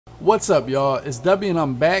What's up, y'all? It's Dubby and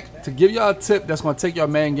I'm back to give y'all a tip that's going to take your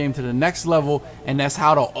Madden game to the next level, and that's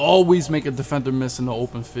how to always make a defender miss in the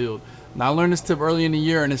open field. Now, I learned this tip early in the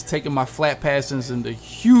year, and it's taken my flat passes into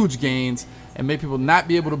huge gains and made people not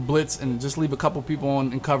be able to blitz and just leave a couple people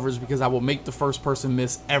on in coverage because I will make the first person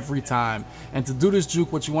miss every time. And to do this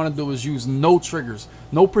juke, what you want to do is use no triggers,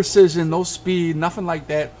 no precision, no speed, nothing like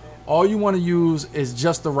that. All you want to use is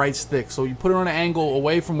just the right stick. So you put it on an angle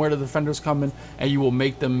away from where the defender's coming, and you will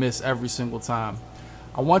make them miss every single time.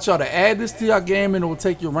 I want y'all to add this to your game, and it will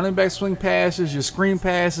take your running back swing passes, your screen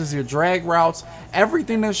passes, your drag routes,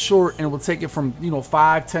 everything that's short, and it will take it from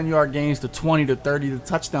 5-10 yard gains to 20 to 30 to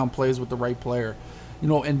touchdown plays with the right player.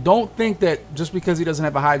 And don't think that just because he doesn't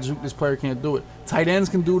have a high juke, this player can't do it. Tight ends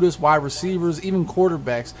can do this, wide receivers, even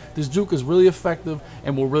quarterbacks. This juke is really effective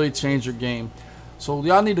and will really change your game. So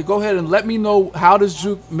y'all need to go ahead and let me know how this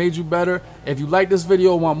juke made you better. If you like this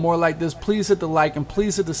video and want more like this, please hit the like and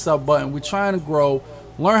please hit the sub button. We're trying to grow.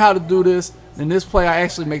 Learn how to do this. In this play, I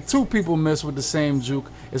actually make 2 people miss with the same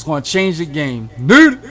juke. It's going to change the game. Dude!